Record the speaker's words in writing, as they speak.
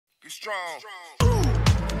strong.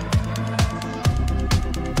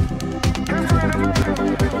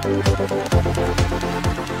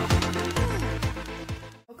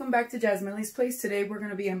 Welcome back to Jasmillie's Place. Today we're going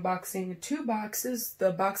to be unboxing two boxes,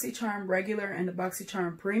 the BoxyCharm regular and the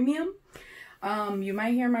BoxyCharm premium. You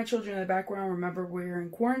might hear my children in the background. Remember, we're in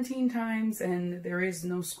quarantine times and there is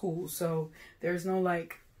no school, so there's no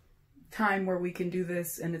like time where we can do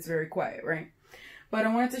this and it's very quiet, right? But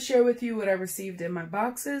I wanted to share with you what I received in my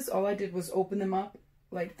boxes. All I did was open them up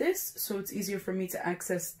like this, so it's easier for me to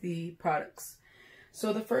access the products.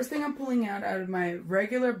 So the first thing I'm pulling out of my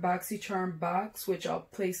regular BoxyCharm box, which I'll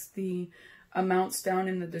place the amounts down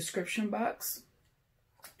in the description box,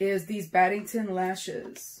 is these Baddington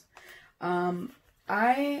lashes.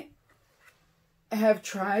 I have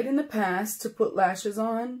tried in the past to put lashes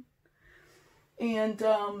on, and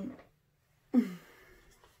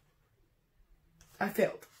I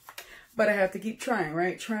failed. But I have to keep trying,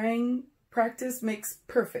 right? Practice makes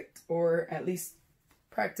perfect, or at least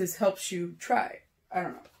practice helps you try. I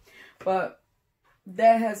don't know. But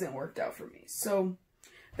that hasn't worked out for me. So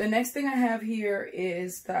the next thing I have here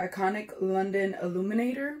is the iconic London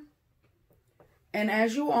Illuminator. And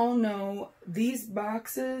as you all know, these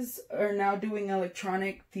boxes are now doing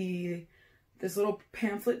electronic. This little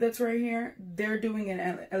pamphlet that's right here, they're doing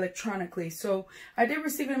it electronically. So I did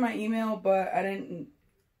receive it in my email, but I didn't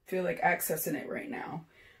feel like accessing it right now.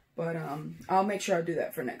 But I'll make sure I do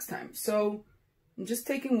that for next time. So I'm just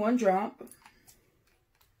taking one drop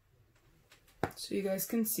so you guys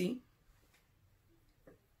can see.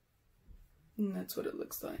 And that's what it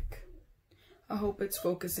looks like. I hope it's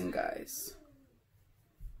focusing, guys.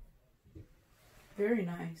 Very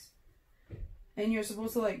nice. And you're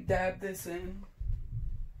supposed to like dab this in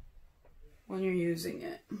when you're using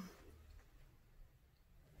it.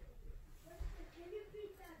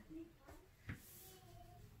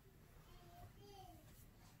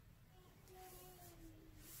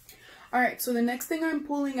 Alright, so the next thing I'm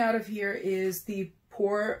pulling out of here is the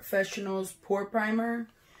Professionals Pore Primer,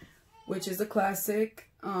 which is a classic.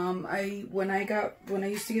 When I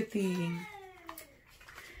used to get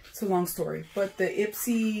it's a long story, but the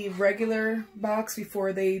Ipsy regular box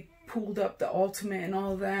before they pulled up the Ultimate and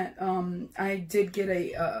all that, I did get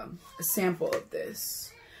a sample of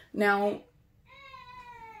this. Now,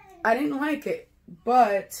 I didn't like it,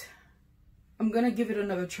 but I'm gonna give it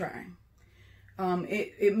another try.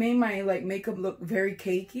 It made my makeup look very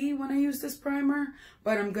cakey when I used this primer,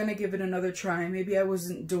 but I'm gonna give it another try. Maybe I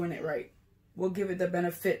wasn't doing it right. We'll give it the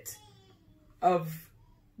benefit of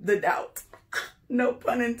the doubt. No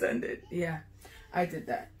pun intended. Yeah, I did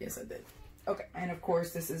that. Yes, I did. Okay, and of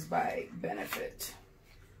course this is by Benefit,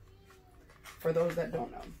 for those that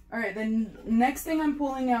don't know. All right, then next thing I'm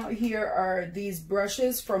pulling out here are these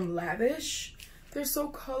brushes from Lavish. They're so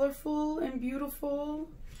colorful and beautiful.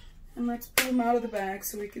 And let's pull them out of the bag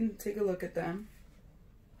so we can take a look at them.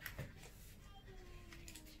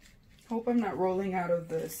 Hope I'm not rolling out of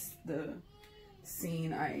the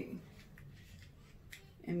scene. I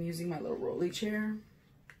am using my little rolly chair.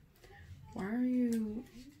 Why are you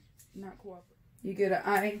not cooperating? You get an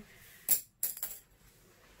eye.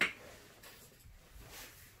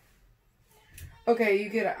 Okay, you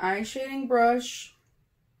get an eye shading brush.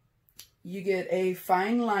 You get a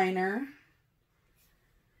fine liner.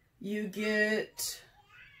 You get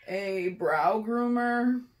a brow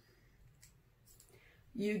groomer.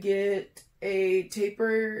 You get a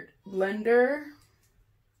tapered blender.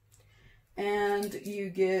 And you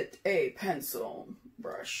get a pencil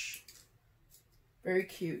brush. Very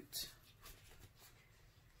cute.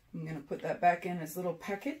 I'm going to put that back in its little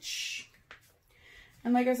package.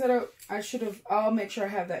 And like I said, I'll make sure I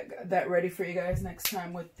have that ready for you guys next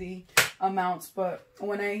time with the amounts. But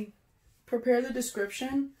when I prepare the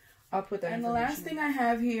description, I'll put that. And the last thing I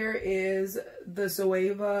have here is the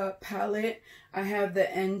Zoeva palette. I have the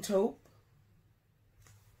end taupe.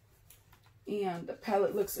 And the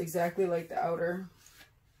palette looks exactly like the outer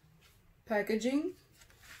packaging.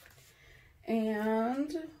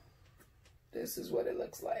 And this is what it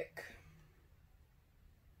looks like.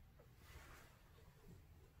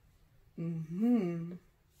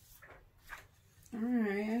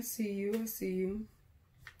 Alright, I see you, I see you.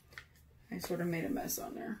 I sort of made a mess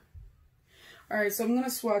on there. Alright, so I'm going to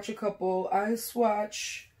swatch a couple. I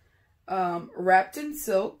swatch Wrapped in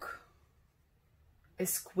Silk,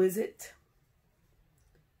 Exquisite,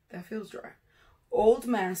 that feels dry, Old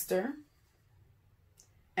Master,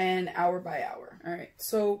 and Hour by Hour. Alright,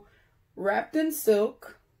 so Wrapped in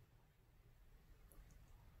Silk,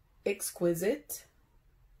 Exquisite,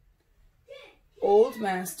 Old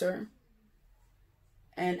Master,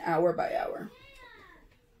 and Hour by Hour.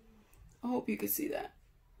 hope you can see that.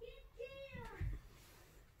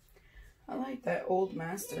 I like that old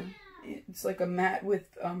master. It's like a matte with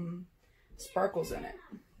sparkles in it,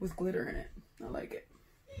 with glitter in it. I like it.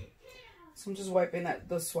 So I'm just wiping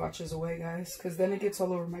those swatches away, guys, because then it gets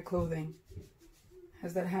all over my clothing.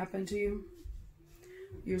 Has that happened to you?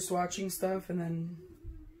 You're swatching stuff and then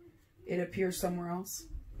it appears somewhere else?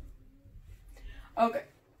 Okay,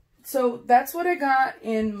 so that's what I got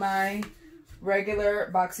in my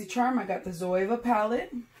regular BoxyCharm. I got the Zoeva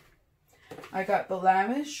palette. I got the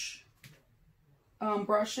Lavish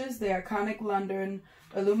brushes, the Iconic London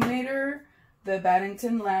Illuminator, the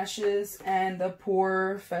Baddington Lashes, and the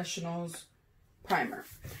Professionals Primer.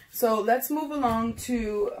 So let's move along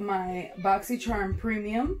to my BoxyCharm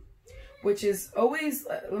Premium, which is always,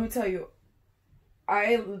 let me tell you,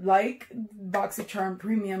 I like BoxyCharm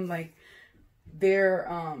Premium, like their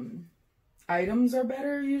items are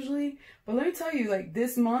better usually. But let me tell you, like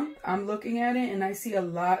this month, I'm looking at it and I see a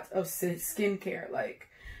lot of skincare. Like,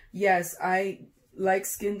 yes, I like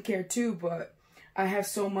skincare too, but I have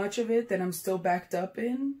so much of it that I'm still backed up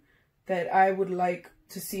in that I would like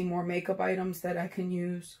to see more makeup items that I can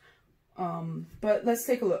use. But let's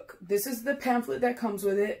take a look. This is the pamphlet that comes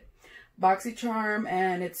with it. BoxyCharm,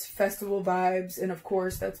 and it's festival vibes. And of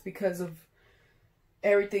course, that's because of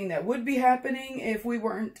everything that would be happening if we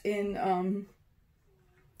weren't in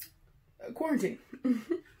quarantine.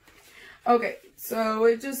 Okay, so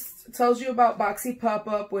it just tells you about Boxy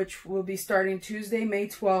Pop-Up, which will be starting Tuesday, May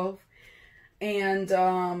 12th. And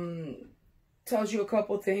tells you a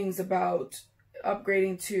couple things about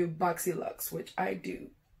upgrading to Boxy Luxe, which I do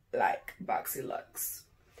like Boxy Luxe.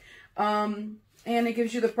 And it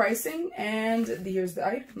gives you the pricing, and here's the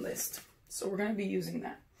item list. So we're going to be using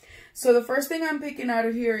that. So the first thing I'm picking out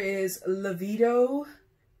of here is Levito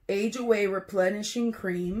Age Away Replenishing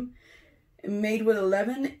Cream. Made with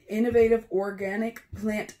 11 innovative organic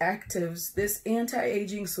plant actives, this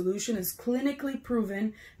anti-aging solution is clinically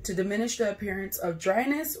proven to diminish the appearance of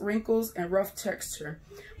dryness, wrinkles, and rough texture,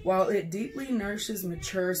 while it deeply nourishes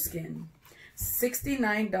mature skin.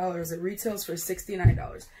 $69. It retails for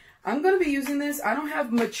 $69. I'm going to be using this. I don't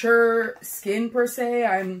have mature skin per se.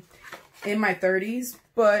 I'm in my 30s,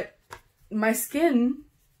 but my skin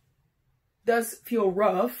does feel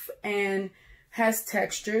rough and has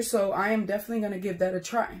texture, so I am definitely going to give that a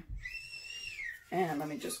try. And let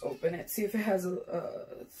me just open it, see if it has a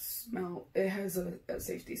smell. It has a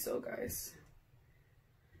safety seal, guys.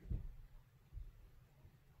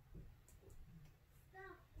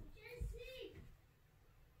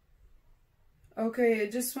 Okay,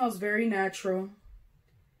 it just smells very natural.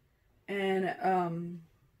 And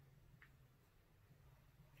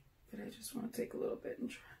but I just want to take a little bit and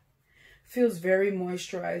try. Feels very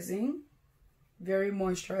moisturizing. Very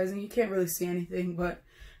moisturizing. You can't really see anything, but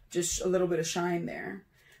just a little bit of shine there.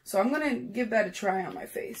 So I'm going to give that a try on my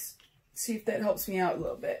face. See if that helps me out a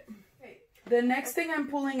little bit. Okay. The next thing I'm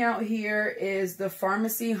pulling out here is the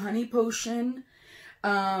Pharmacy Honey Potion.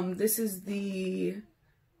 This is the,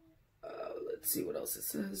 let's see what else it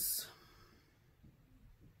says.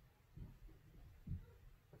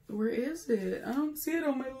 Where is it? I don't see it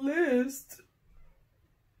on my list.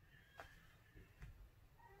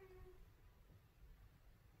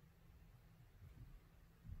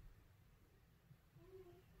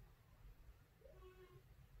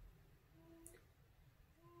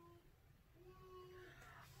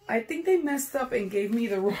 I think they messed up and gave me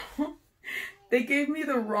the wrong, they gave me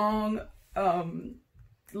the wrong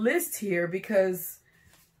list here, because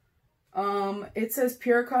it says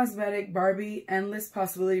Pure Cosmetic Barbie Endless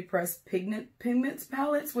Possibility Pressed Pigments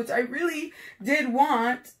Palettes, which I really did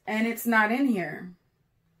want, and it's not in here.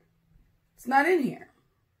 It's not in here.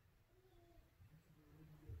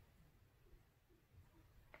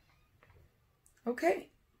 Okay,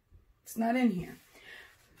 it's not in here.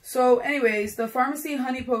 So anyways, the Pharmacy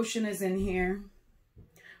Honey Potion is in here.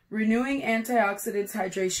 Renewing Antioxidants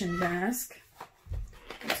Hydration Mask.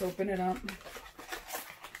 Let's open it up.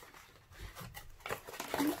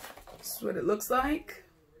 This is what it looks like.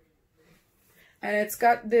 And it's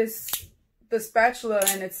got this, the spatula,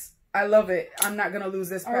 and it's, I love it. I'm not going to lose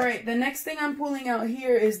this. All right, the next thing I'm pulling out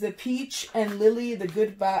here is the Peach and Lily, the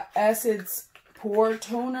Good Acids Pore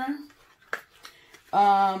Toner.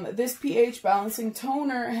 This pH balancing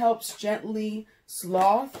toner helps gently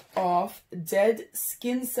slough off dead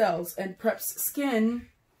skin cells and preps skin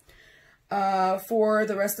for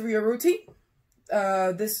the rest of your routine.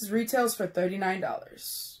 This retails for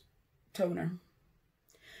 $39. Toner.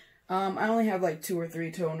 I only have like 2 or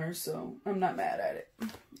 3 toners, so I'm not mad at it.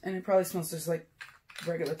 And it probably smells just like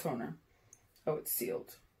regular toner. Oh, it's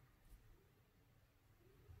sealed.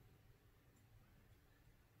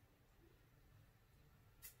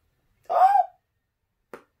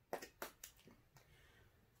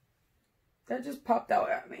 That just popped out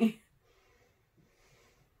at me.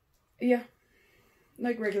 Yeah.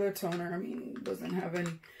 Like regular toner. I mean, doesn't have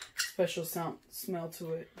any special smell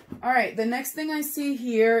to it. All right, the next thing I see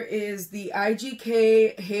here is the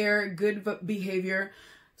IGK Hair Good Behavior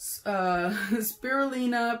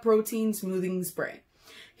Spirulina Protein Smoothing Spray.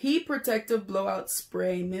 Heat Protective Blowout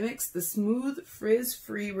Spray mimics the smooth,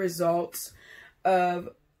 frizz-free results of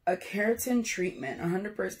a keratin treatment.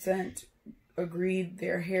 100% agreed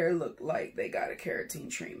their hair looked like they got a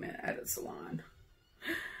keratin treatment at a salon.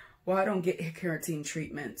 Well, I don't get keratin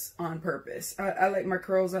treatments on purpose. I like my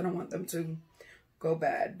curls. I don't want them to go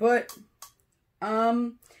bad. But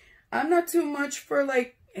I'm not too much for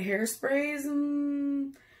like hairsprays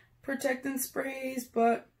and protectant sprays,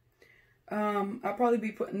 but I'll probably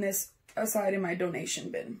be putting this aside in my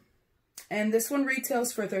donation bin. And this one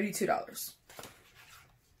retails for $32.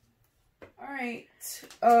 All right.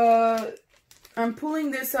 I'm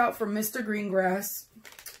pulling this out from Mr. Greengrass.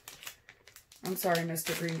 I'm sorry,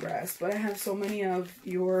 Mr. Greengrass, but I have so many of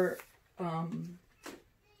your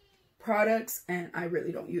products and I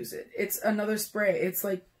really don't use it. It's another spray. It's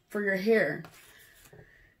like for your hair.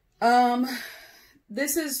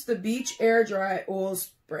 This is the Beach Air Dry Oil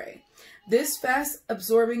Spray. This fast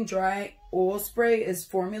absorbing dry oil spray is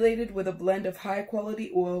formulated with a blend of high quality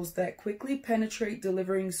oils that quickly penetrate,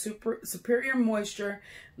 delivering superior moisture,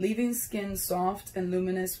 leaving skin soft and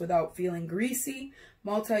luminous without feeling greasy.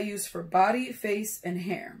 Multi-use for body, face, and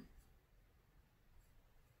hair.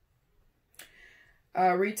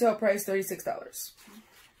 Retail price $36.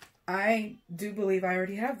 I do believe I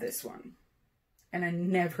already have this one. And I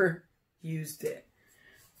never used it.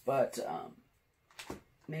 But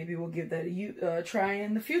maybe we'll give that a try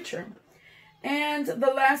in the future. And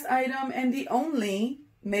the last item and the only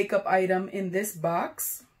makeup item in this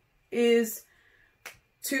box is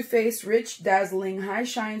Too Faced Rich Dazzling High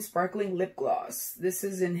Shine Sparkling Lip Gloss. This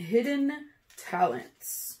is in Hidden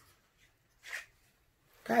Talents.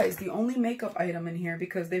 Guys, the only makeup item in here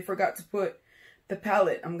because they forgot to put the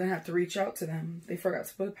palette. I'm going to have to reach out to them. They forgot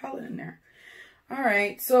to put a palette in there. All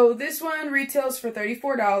right, so this one retails for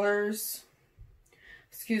 $34.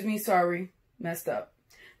 Excuse me, sorry, messed up.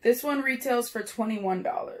 This one retails for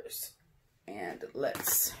 $21. And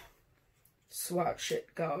let's swatch it,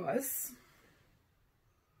 guys.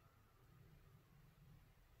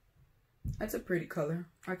 That's a pretty color.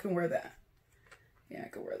 I can wear that. Yeah, I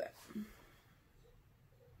can wear that.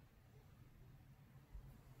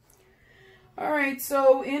 All right,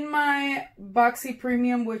 so in my Boxy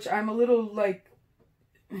Premium, which I'm a little like,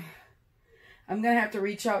 I'm going to have to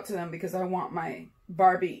reach out to them because I want my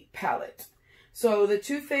Barbie palette. So the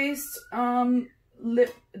Too Faced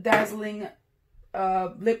Lip Dazzling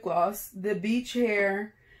Lip Gloss, the Beach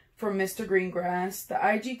Hair from Mr. Greengrass, the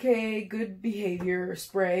IGK Good Behavior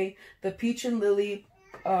Spray, the Peach and Lily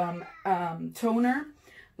Toner,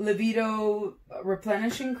 Libido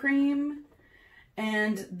Replenishing Cream,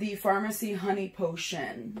 and the Pharmacy Honey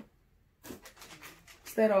Potion.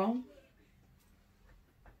 Is that all?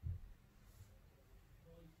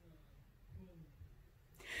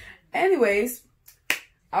 Anyways,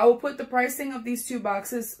 I will put the pricing of these two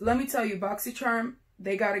boxes. Let me tell you, BoxyCharm,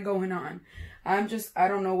 they got it going on. I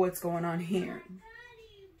don't know what's going on here.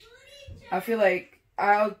 I feel like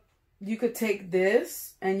you could take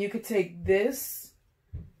this and you could take this.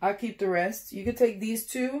 I'll keep the rest. You could take these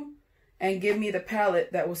two and give me the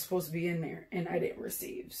palette that was supposed to be in there and I didn't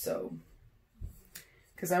receive. So,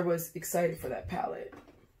 because I was excited for that palette.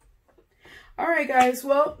 All right, guys.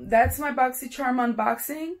 Well, that's my BoxyCharm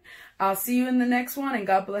unboxing. I'll see you in the next one and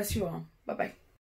God bless you all. Bye-bye.